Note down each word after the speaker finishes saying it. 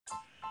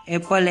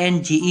Apple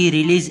and GE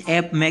release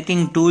app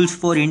making tools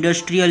for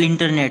industrial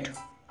internet.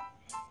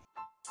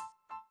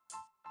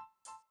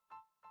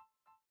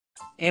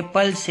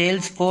 Apple,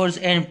 Salesforce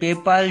and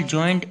PayPal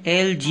joined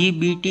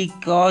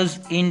LGBT cause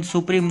in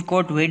Supreme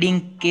Court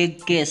wedding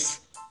cake case.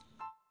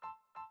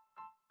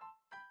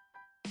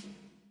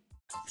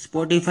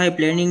 Spotify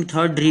planning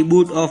third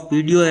reboot of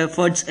video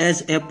efforts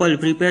as Apple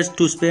prepares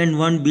to spend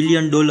 $1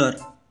 billion.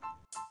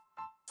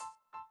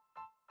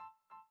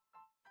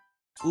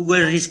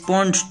 Google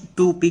responds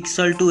to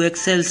Pixel 2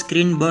 XL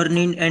screen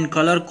burn-in and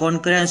color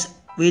concurrence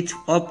with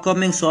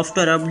upcoming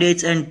software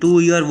updates and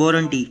 2-year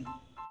warranty.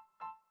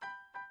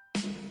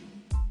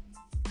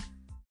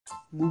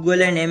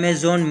 Google and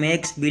Amazon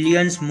makes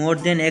billions more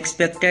than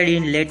expected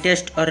in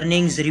latest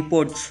earnings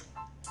reports.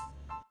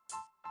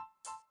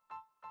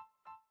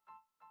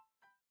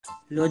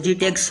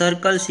 Logitech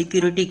Circle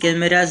security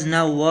cameras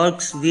now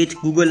works with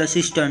Google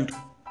Assistant.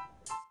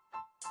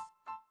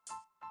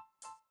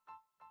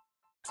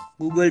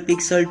 Google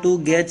Pixel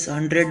 2 gets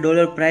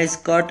 $100 price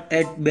cut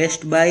at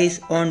Best Buy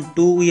on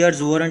 2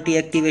 years warranty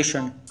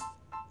activation.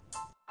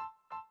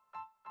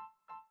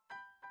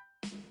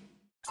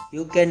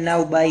 You can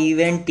now buy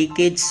event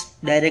tickets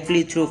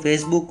directly through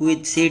Facebook with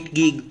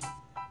SeatGeek.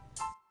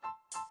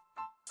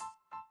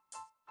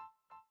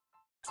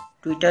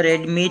 Twitter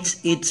admits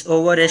it's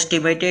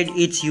overestimated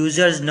its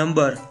users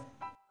number.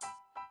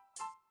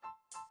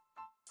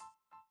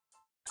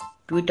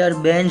 Twitter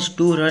bans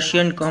 2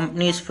 Russian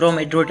companies from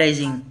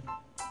advertising.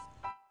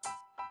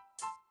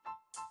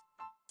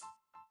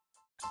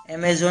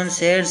 Amazon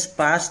shares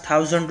pass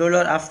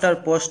 $1,000 after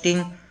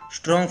posting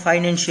strong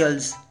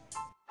financials.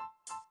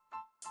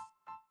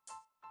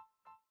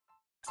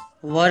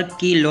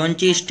 Workey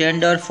launches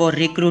tender for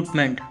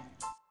recruitment.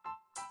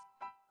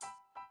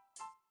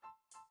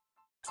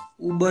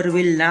 Uber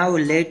will now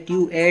let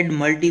you add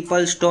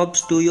multiple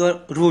stops to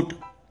your route.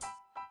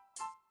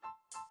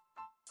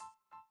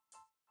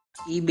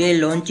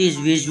 eBay launches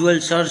visual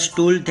search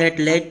tool that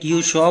let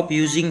you shop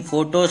using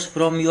photos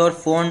from your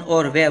phone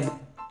or web.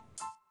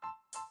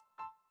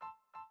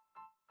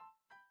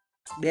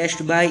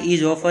 Best Buy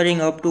is offering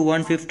up to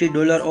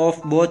 $150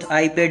 off both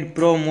iPad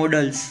Pro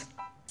models.